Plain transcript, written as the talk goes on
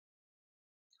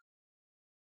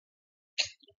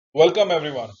Welcome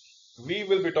everyone. We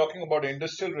will be talking about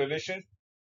industrial relations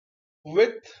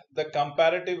with the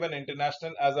comparative and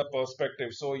international as a perspective.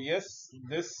 So yes,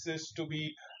 this is to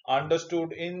be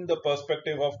understood in the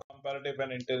perspective of comparative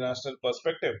and international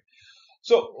perspective.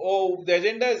 The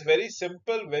agenda is very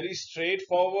simple, very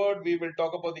straightforward. We will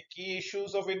talk about the key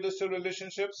issues of industrial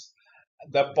relationships,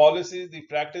 the policies, the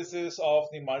practices of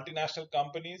the multinational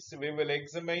companies. We will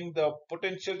examine the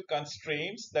potential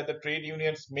constraints that the trade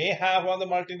unions may have on the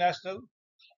multinational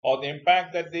or the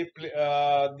impact that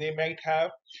they might have,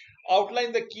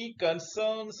 outline the key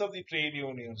concerns of the trade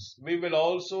unions. We will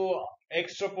also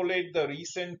extrapolate the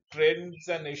recent trends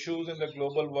and issues in the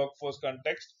global workforce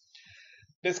context,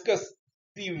 discuss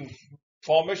the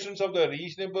formations of the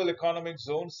regional economic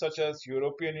zones such as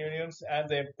European unions and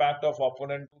the impact of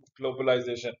opponent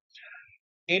globalization.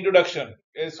 Introduction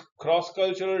is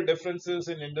cross-cultural differences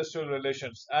in industrial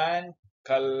relations and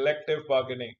collective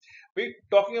bargaining. We're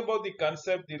talking about the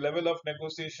concept, the level of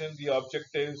negotiation, the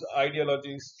objectives,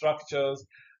 ideologies, structures,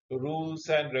 rules,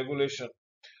 and regulation.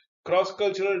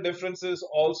 Cross-cultural differences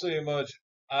also emerge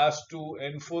as to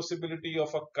enforceability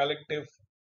of a collective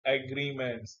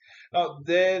agreements. Now,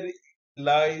 there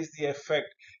lies the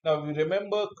effect. Now, we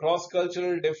remember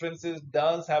cross-cultural differences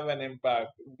does have an impact.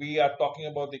 We are talking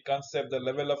about the concept, the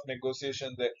level of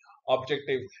negotiation, the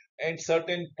objective. At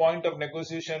certain point of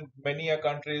negotiation, many a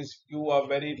countries, you are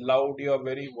very loud, you are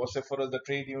very vociferous, the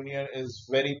trade union is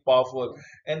very powerful.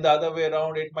 And the other way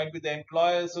around, it might be the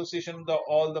employer association,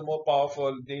 all the more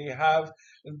powerful. They have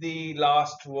the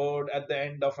last word at the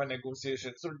end of a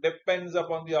negotiation. So depends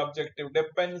upon the objective,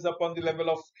 depends upon the level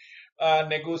of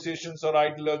negotiations or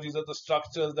ideologies or the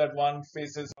structures that one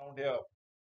faces around here.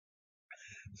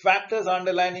 Factors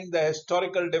underlining the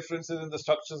historical differences in the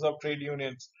structures of trade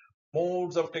unions,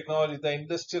 modes of technology, the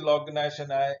industrial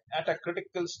organization at a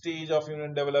critical stage of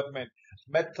union development,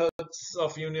 methods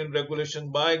of union regulation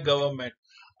by government,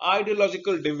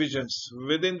 ideological divisions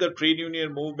within the trade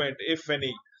union movement, if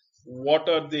any, what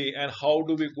are they and how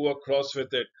do we go across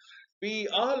with it? We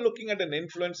are looking at an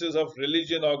influences of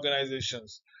religion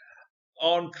organizations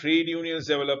on trade unions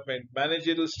development,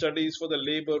 managerial studies for the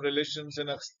labor relations in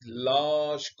a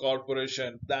large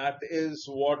corporation. That is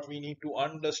what we need to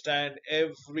understand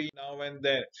every now and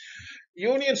then.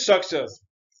 Union structures.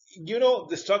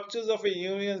 The structures of a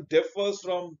union differs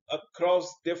from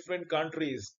across different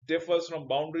countries, differs from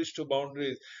boundaries to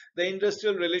boundaries. The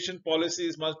industrial relation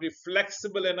policies must be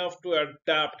flexible enough to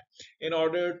adapt in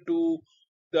order to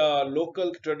the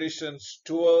local traditions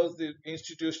towards the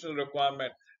institutional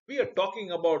requirement. We are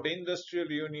talking about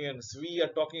industrial unions. We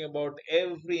are talking about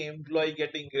every employee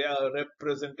getting a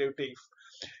representative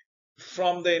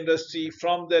from the industry,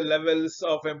 from their levels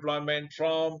of employment,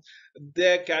 from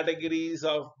their categories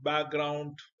of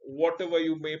background, whatever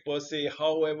you may per se,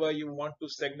 however you want to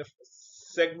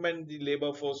segment the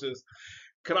labor forces.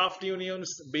 Craft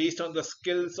unions based on the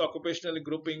skills, occupational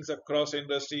groupings across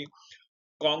industry.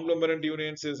 Conglomerate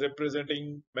unions is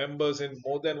representing members in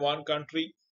more than one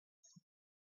country.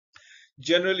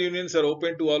 General unions are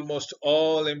open to almost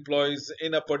all employees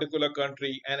in a particular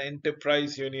country, and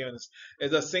enterprise unions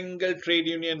is a single trade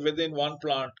union within one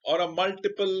plant or a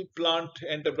multiple plant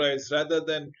enterprise rather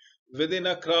than within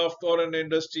a craft or an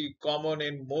industry common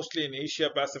in mostly in Asia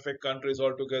Pacific countries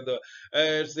altogether.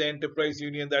 It's the enterprise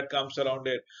union that comes around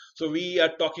it. So we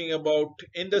are talking about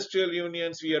industrial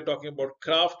unions, we are talking about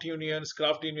craft unions.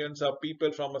 Craft unions are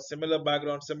people from a similar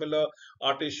background, similar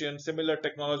artisan, similar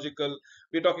technological.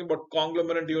 We're talking about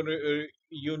conglomerate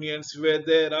unions where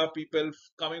there are people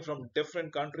coming from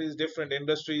different countries, different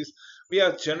industries. We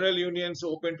have general unions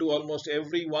open to almost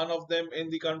every one of them in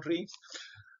the country.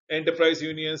 Enterprise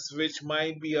unions, which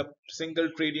might be a single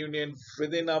trade union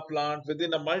within a plant,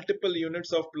 within a multiple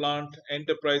units of plant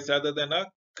enterprise rather than a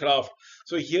craft.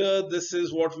 So here, this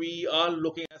is what we are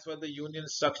looking as far as the union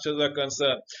structures are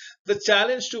concerned. The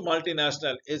challenge to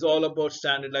multinational is all about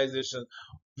standardization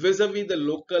vis-a-vis the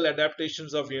local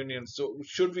adaptations of unions. So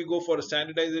should we go for a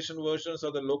standardization versions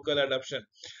or the local adaptation?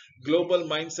 Global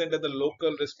mindset and the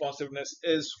local responsiveness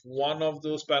is one of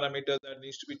those parameters that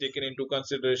needs to be taken into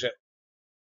consideration.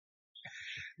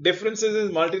 Differences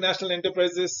in multinational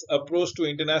enterprises approach to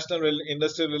international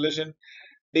industrial relation.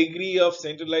 Degree of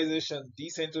centralization,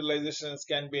 decentralizations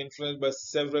can be influenced by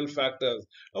several factors.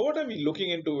 Now, what are we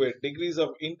looking into it? Degrees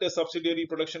of inter-subsidiary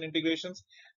production integrations,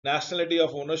 nationality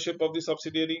of ownership of the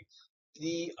subsidiary,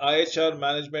 the IHR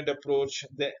management approach,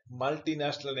 the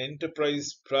multinational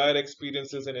enterprise prior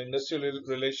experiences and industrial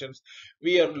relations,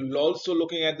 we are also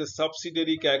looking at the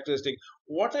subsidiary characteristic.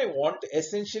 What I want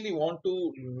essentially want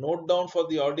to note down for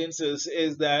the audiences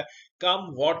is that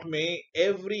come what may,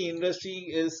 every industry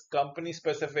is company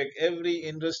specific, every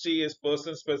industry is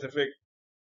person specific.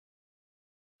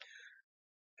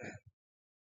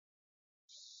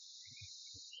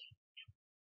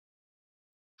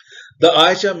 The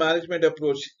IHR management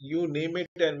approach, you name it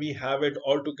and we have it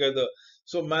all together.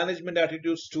 So management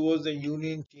attitudes towards the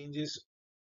union changes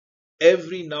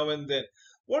every now and then.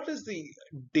 What is the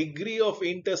degree of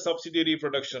inter-subsidiary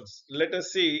productions? Let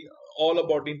us say all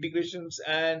about integrations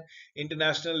and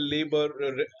international labor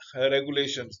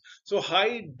regulations. So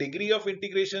high degree of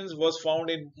integrations was found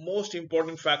in most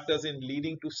important factors in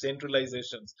leading to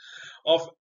centralizations of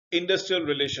industrial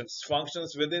relations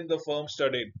functions within the firm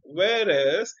studied,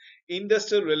 whereas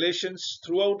industrial relations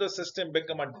throughout the system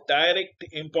become a direct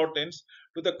importance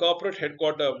to the corporate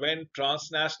headquarters when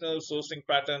transnational sourcing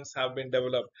patterns have been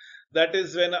developed. That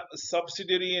is, when a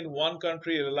subsidiary in one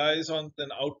country relies on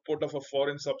an output of a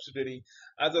foreign subsidiary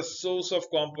as a source of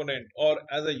component or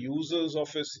as a users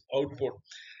of its output.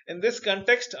 In this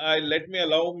context, I let me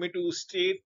allow me to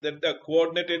state that the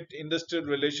coordinated industrial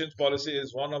relations policy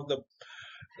is one of the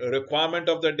requirement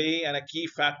of the day and a key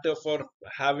factor for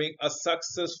having a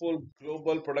successful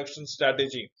global production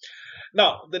strategy.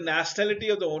 Now, the nationality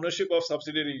of the ownership of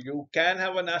subsidiary, you can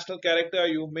have a national character,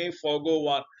 you may forego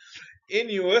one. In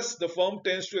US, the firm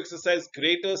tends to exercise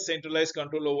greater centralized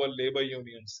control over labor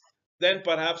unions than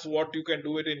perhaps what you can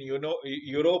do it in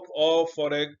Europe or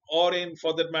or in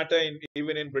for that matter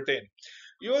even in Britain.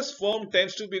 US firm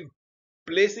tends to be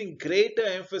placing greater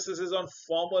emphasis on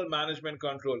formal management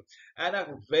control and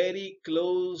a very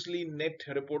closely knit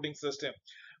reporting system,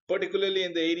 particularly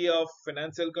in the area of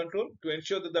financial control to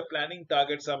ensure that the planning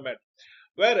targets are met.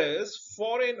 Whereas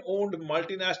foreign owned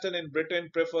multinational in Britain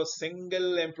prefer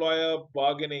single employer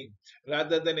bargaining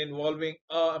rather than involving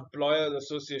a employers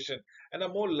association and are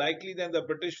more likely than the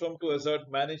British firm to assert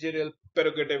managerial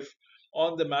prerogative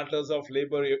on the matters of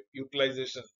labor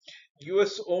utilization.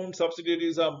 US owned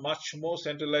subsidiaries are much more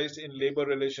centralized in labor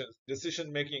relations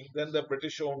decision making than the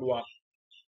British owned one.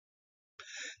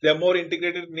 There are more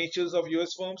integrated natures of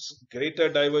US firms, greater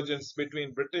divergence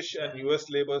between British and US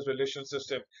labor relation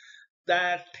system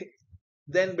that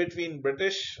then between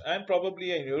British and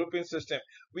probably a European system,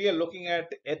 we are looking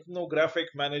at ethnographic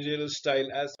managerial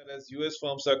style as far as US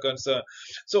firms are concerned.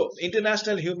 So,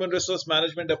 international human resource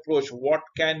management approach, what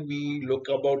can we look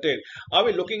about it? Are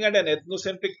we looking at an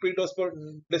ethnocentric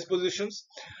predispositions?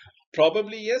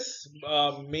 Probably yes.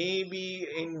 Maybe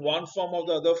in one form or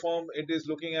the other form, it is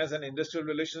looking as an industrial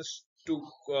relations to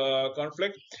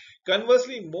conflict.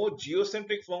 Conversely, more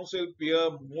geocentric firms will bear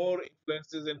more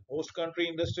influences in host country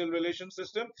industrial relations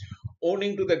system,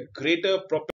 owing to the greater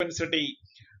propensity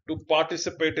to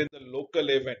participate in the local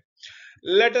event.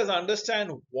 Let us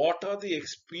understand what are the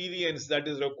experience that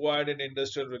is required in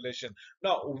industrial relation.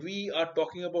 Now we are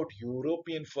talking about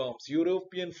European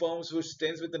firms which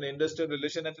stands with an industrial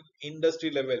relation at an industry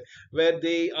level, where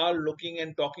they are looking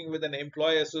and talking with an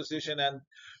employee association and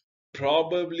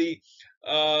probably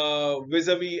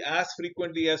vis-a-vis as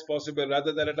frequently as possible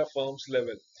rather than at a firm's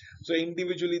level. So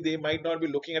individually they might not be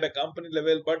looking at a company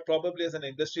level, but probably as an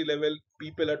industry level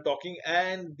people are talking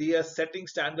and they are setting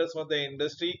standards for the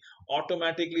industry.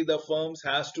 Automatically the firms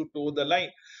has to toe the line.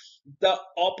 The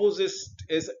opposite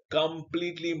is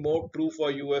completely more true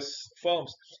for US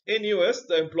firms. In US,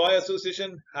 the employee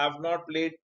association have not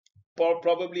played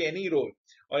probably any role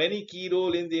or any key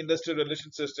role in the industrial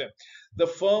relation system. The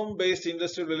firm-based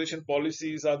industrial relation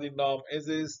policies are the norm. It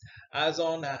is as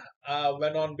on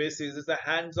when on basis. It's a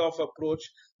hands-off approach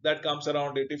that comes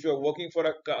around it. If you're working for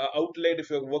a outlet, if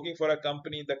you're working for a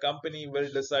company, the company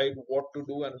will decide what to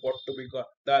do and what to be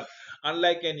done.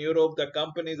 Unlike in Europe, the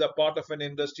companies are part of an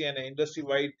industry and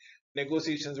industry-wide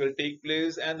negotiations will take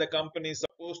place, and the company is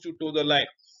supposed to toe the line.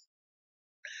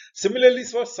 Similarly,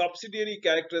 for subsidiary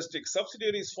characteristics,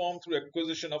 subsidiaries formed through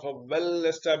acquisition of a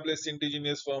well-established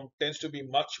indigenous firm tends to be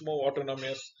much more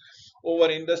autonomous over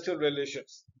industrial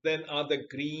relations than are the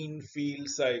green field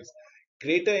sites.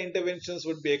 Greater interventions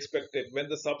would be expected when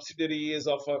the subsidiary is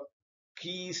of a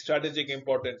key strategic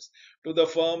importance to the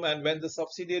firm and when the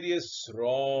subsidiary is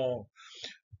wrong,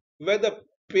 where the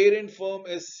parent firm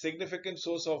is significant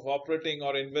source of operating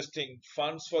or investing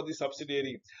funds for the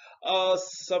subsidiary. A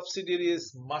subsidiary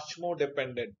is much more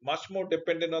dependent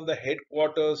on the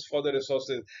headquarters for the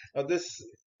resources. Now this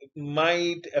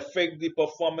might affect the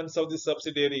performance of the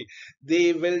subsidiary.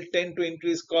 They will tend to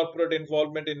increase corporate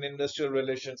involvement in industrial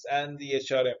relations and the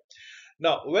HRM.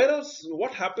 Now, whereas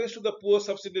what happens to the poor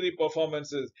subsidiary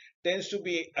performances tends to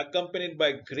be accompanied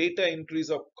by greater increase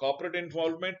of corporate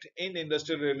involvement in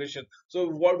industrial relations. So,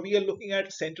 what we are looking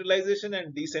at centralization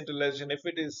and decentralization. If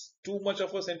it is too much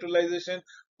of a centralization,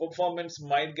 performance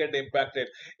might get impacted.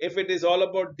 If it is all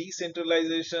about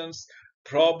decentralizations,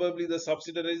 probably the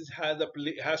subsidiaries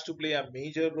has to play a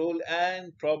major role,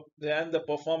 and and the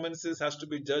performances has to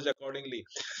be judged accordingly.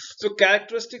 So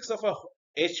characteristics of a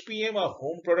HPM, a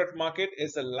home product market,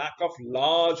 is a lack of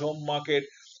large home market,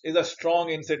 is a strong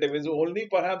incentive, is only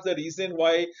perhaps the reason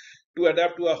why to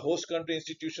adapt to a host country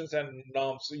institutions and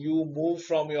norms. So you move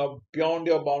from your beyond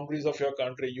your boundaries of your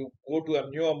country, you go to a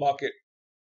newer market.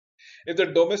 If the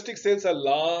domestic sales are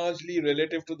largely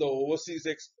relative to the overseas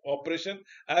operation,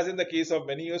 as in the case of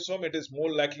many US firms, it is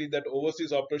more likely that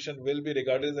overseas operation will be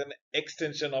regarded as an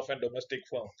extension of a domestic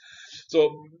firm.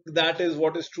 So that is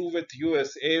what is true with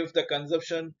US. If the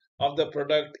consumption of the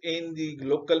product in the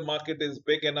local market is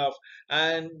big enough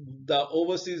and the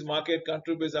overseas market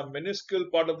contributes a minuscule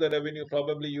part of the revenue,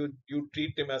 probably you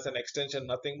treat them as an extension,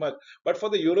 nothing much. But for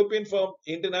the European firm,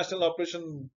 international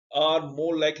operation are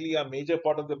more likely a major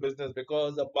part of the business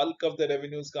because the bulk of the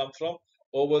revenues come from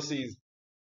overseas.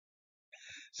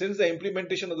 Since the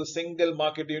implementation of the single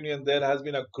market union, there has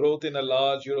been a growth in a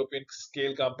large European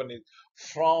scale companies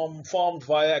formed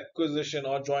via acquisition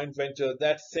or joint venture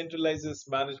that centralizes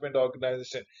management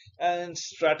organization and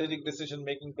strategic decision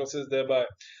making process thereby.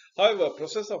 However,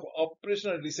 process of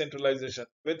operational decentralization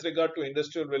with regard to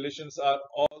industrial relations are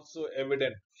also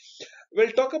evident.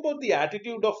 We'll talk about the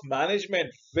attitude of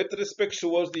management with respect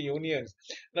towards the unions.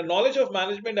 The knowledge of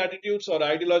management attitudes or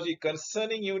ideology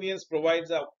concerning unions provides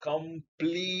a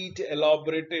complete,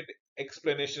 elaborated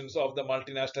explanations of the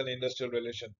multinational industrial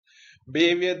relation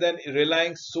behavior than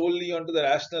relying solely on the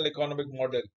rational economic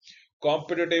model.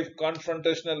 Competitive,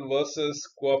 confrontational versus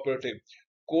cooperative.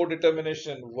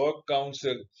 Co-determination, work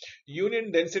council,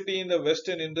 union density in the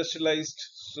Western industrialized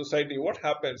society. What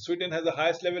happens? Sweden has the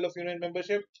highest level of union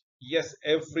membership. Yes,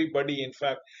 everybody, in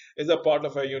fact, is a part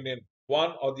of a union,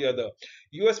 one or the other.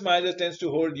 US manager tends to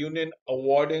hold union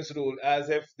avoidance rule as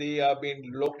if they are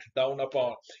being looked down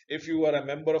upon. If you are a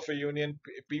member of a union,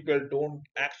 people don't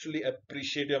actually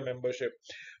appreciate your membership.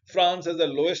 France has the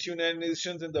lowest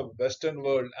unionizations in the Western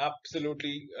world.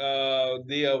 Absolutely,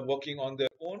 they are working on their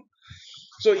own.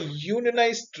 So,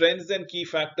 unionized trends and key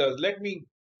factors. Let me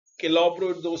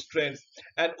elaborate those trends.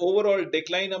 An overall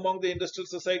decline among the industrial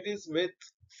societies with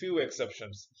few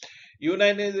exceptions.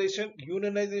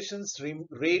 Unionization's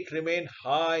rate remain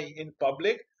high in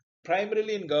public,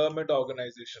 primarily in government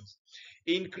organizations.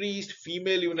 Increased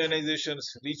female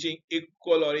unionizations reaching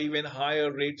equal or even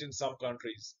higher rates in some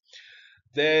countries.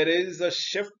 There is a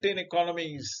shift in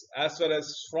economies as far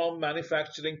as from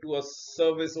manufacturing to a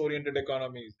service oriented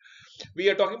economy. We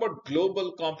are talking about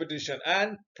global competition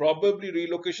and probably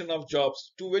relocation of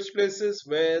jobs to which places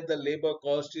where the labor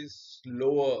cost is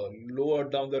lower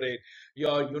down the rate.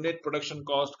 Your unit production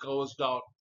cost goes down.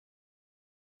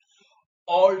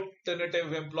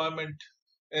 Alternative employment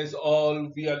is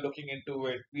all we are looking into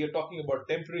it. We are talking about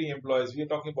temporary employees, we are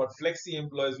talking about flexi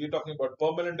employees, we are talking about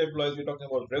permanent employees, we are talking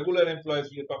about regular employees,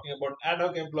 we are talking about ad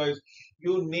hoc employees.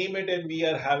 You name it, and we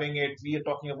are having it. We are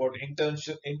talking about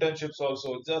internships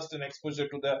also, just an exposure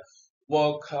to the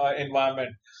work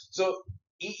environment. So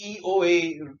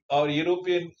EEOA or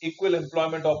European Equal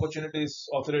Employment Opportunities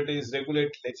Authorities regulate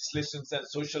legislations and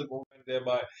social movement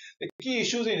thereby. The key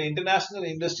issues in international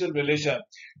industrial relation,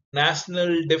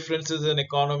 national differences in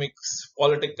economics,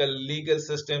 political, legal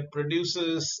system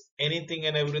produces anything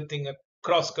and everything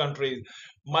across countries.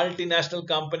 Multinational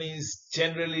companies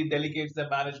generally delegate the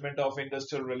management of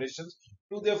industrial relations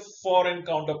to their foreign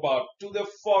counterpart, to their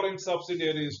foreign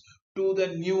subsidiaries, to the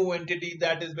new entity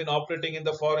that has been operating in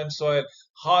the foreign soil.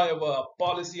 However,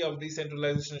 policy of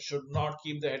decentralization should not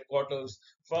keep the headquarters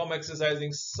from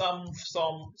exercising some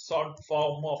sort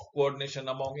form of coordination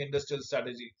among industrial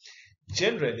strategy.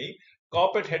 Generally,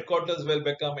 corporate headquarters will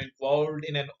become involved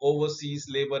in an overseas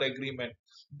labor agreement.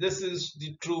 This is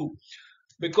the true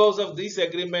because of this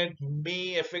agreement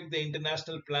may affect the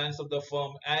international plans of the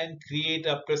firm and create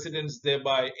a precedence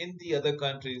thereby in the other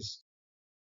countries.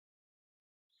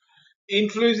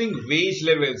 Influencing wage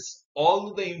levels,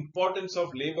 although the importance of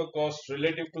labor costs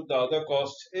relative to the other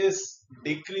costs is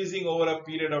decreasing over a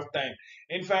period of time.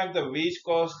 In fact, the wage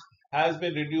cost has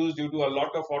been reduced due to a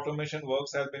lot of automation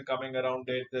works has been coming around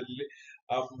it. The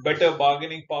better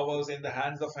bargaining powers in the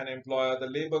hands of an employer. The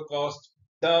labor cost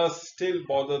does still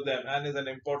bother them and is an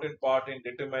important part in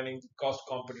determining cost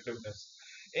competitiveness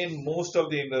in most of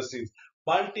the industries.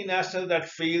 Multinational that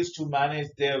fails to manage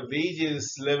their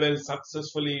wages level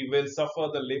successfully will suffer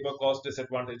the labor cost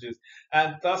disadvantages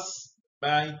and thus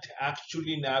might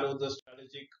actually narrow the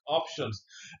strategic options.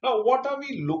 Now, what are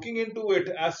we looking into it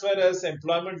as far as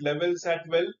employment levels at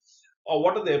will, or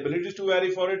what are the abilities to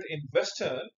vary for it in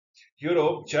Western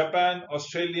Europe, Japan,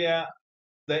 Australia?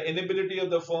 The inability of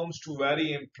the firms to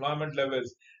vary employment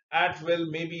levels at will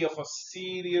may be of a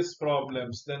serious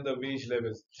problems than the wage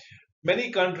levels.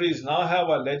 Many countries now have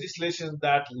a legislation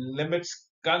that limits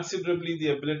considerably the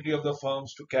ability of the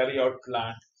firms to carry out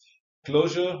plant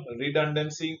closure,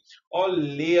 redundancy, or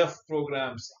layoff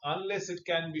programs unless it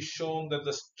can be shown that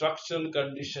the structural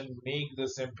condition make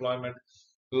this employment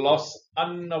loss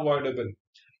unavoidable.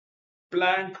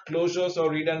 Plant closures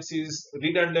or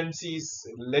redundancies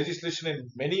legislation in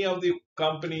many of the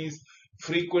companies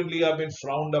frequently have been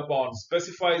frowned upon,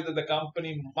 specifies that the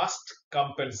company must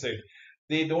compensate.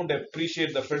 They don't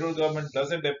appreciate, the federal government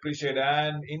doesn't appreciate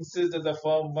and insists that the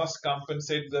firm must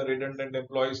compensate the redundant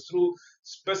employees through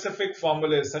specific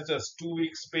formulas such as 2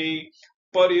 weeks pay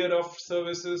per year of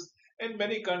services. In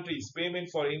many countries, payment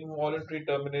for involuntary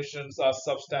terminations are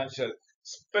substantial,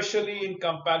 especially in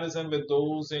comparison with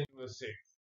those in USA.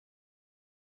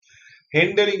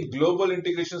 Hindering global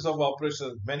integrations of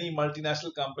operations, many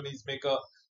multinational companies make a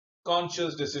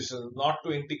conscious decision not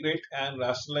to integrate and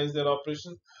rationalize their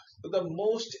operations to the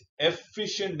most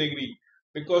efficient degree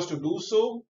because to do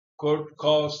so could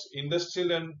cause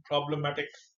industrial and problematic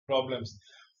problems.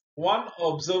 One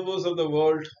observers of the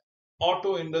world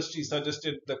auto industry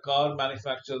suggested the car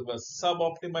manufacturers were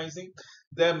sub-optimizing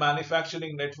their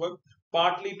manufacturing network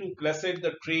partly to placate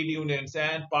the trade unions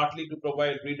and partly to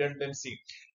provide redundancy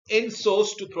in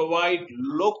source to provide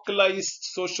localized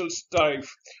social strife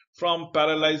from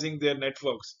paralyzing their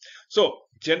networks. So,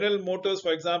 General Motors,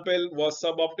 for example, was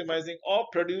sub-optimizing or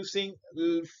producing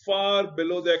far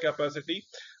below their capacity.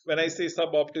 When I say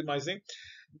sub-optimizing,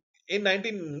 in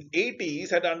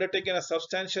 1980s had undertaken a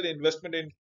substantial investment in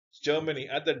Germany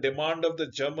at the demand of the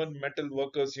German Metal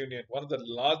Workers Union, one of the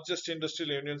largest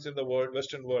industrial unions in the world,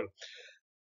 Western world,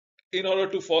 in order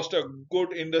to foster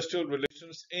good industrial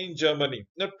relations in Germany.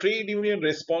 Now, trade union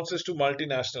responses to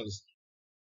multinationals.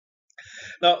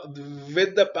 Now,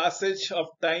 with the passage of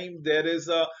time, there is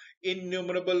a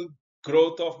innumerable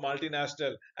growth of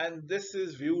multinational, and this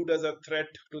is viewed as a threat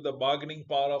to the bargaining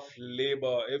power of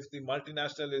labor. If the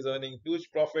multinational is earning huge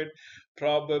profit,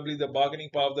 probably the bargaining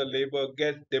power of the labor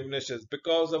get diminishes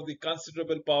because of the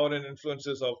considerable power and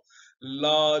influences of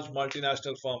large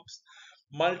multinational firms.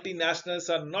 Multinationals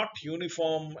are not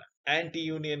uniform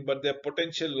anti-union, but their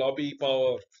potential lobby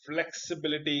power,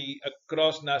 flexibility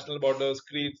across national borders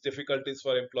creates difficulties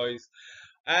for employees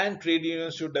and trade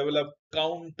unions should develop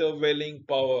countervailing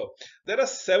power. There are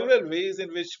several ways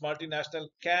in which multinational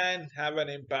can have an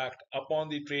impact upon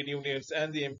the trade unions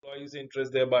and the employees'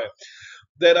 interest thereby.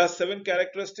 There are 7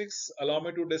 characteristics. Allow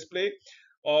me to display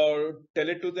or tell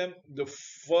it to them. The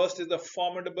first is the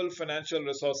formidable financial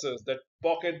resources. That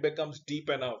pocket becomes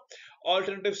deep enough.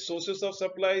 Alternative sources of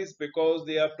supplies because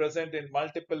they are present in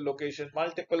multiple locations,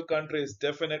 multiple countries.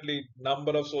 Definitely,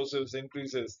 number of sources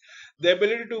increases. The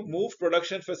ability to move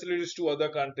production facilities to other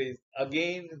countries.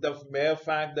 Again, the mere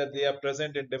fact that they are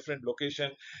present in different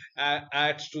locations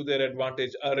adds to their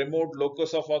advantage. A remote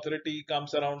locus of authority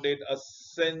comes around it. A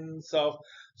sense of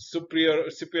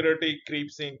superiority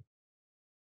creeps in.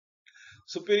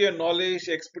 Superior knowledge,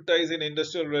 expertise in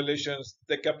industrial relations,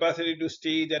 the capacity to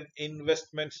stage an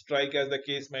investment strike as the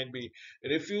case might be,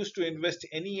 refuse to invest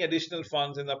any additional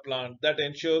funds in the plant that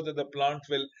ensures that the plant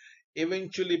will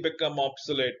eventually become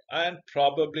obsolete and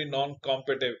probably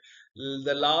non-competitive.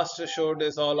 The last assured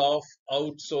is all of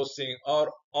outsourcing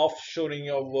or offshoring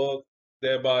your work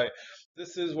thereby.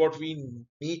 This is what we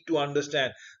need to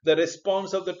understand. The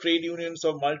response of the trade unions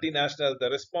of multinational, the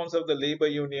response of the labor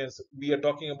unions, we are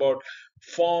talking about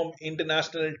form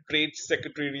international trade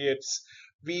secretariats.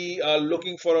 We are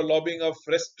looking for a lobbying of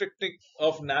restricting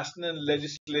of national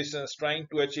legislations, trying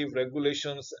to achieve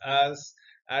regulations as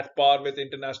at par with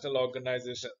international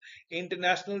organizations.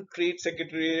 International Trade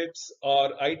Secretariats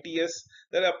or ITS,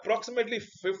 there are approximately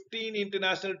 15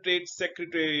 international trade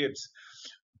secretariats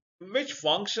which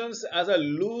functions as a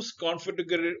loose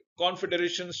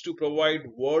confederations to provide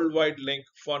worldwide link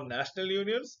for national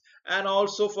unions and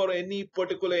also for any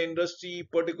particular industry,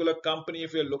 particular company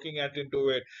if you're looking at into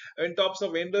it. In terms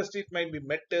of industry, it might be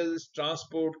metals,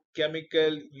 transport,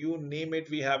 chemical, you name it,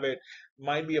 we have it.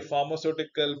 might be a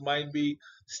pharmaceutical, might be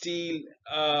steel,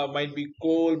 might be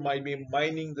coal, might be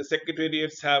mining. The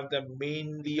secretariats have them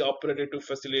mainly operated to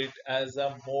facilitate as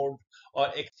a mode or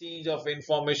exchange of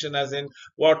information, as in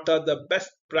what are the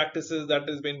best practices that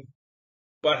has been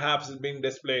perhaps is being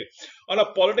displayed. On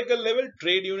a political level,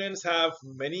 trade unions have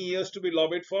many years to be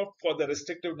lobbied for the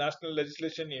restrictive national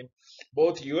legislation in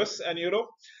both US and Europe.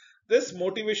 This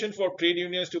motivation for trade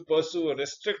unions to pursue a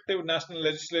restrictive national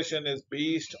legislation is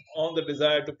based on the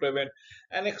desire to prevent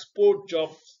and export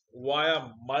jobs via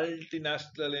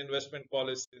multinational investment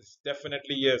policies.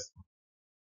 Definitely, yes.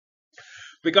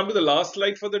 We come to the last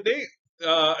slide for the day.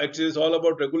 It is all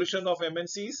about regulation of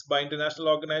MNCs by international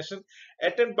organizations,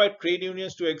 attempt by trade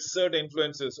unions to exert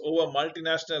influences over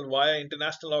multinational via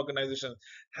international organizations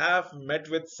have met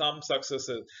with some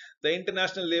successes. The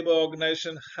International Labour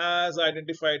Organization has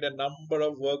identified a number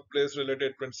of workplace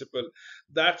related principles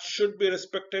that should be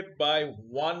respected by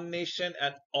one nation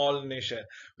and all nations.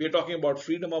 We are talking about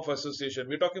freedom of association.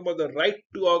 We are talking about the right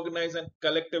to organize and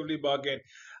collectively bargain,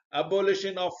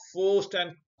 abolition of forced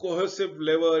and cohesive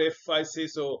labor, if I say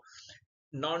so,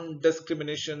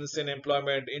 non-discriminations in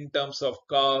employment in terms of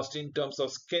caste, in terms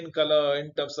of skin color,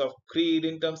 in terms of creed,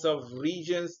 in terms of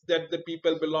regions that the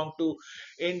people belong to,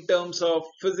 in terms of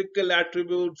physical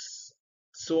attributes,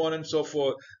 so on and so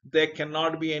forth. There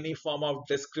cannot be any form of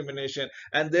discrimination,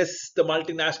 and this the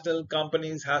multinational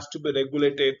companies has to be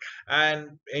regulated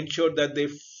and ensure that they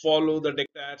follow the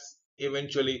dictats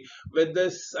eventually. With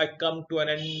this, I come to an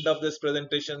end of this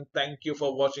presentation. Thank you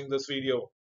for watching this video.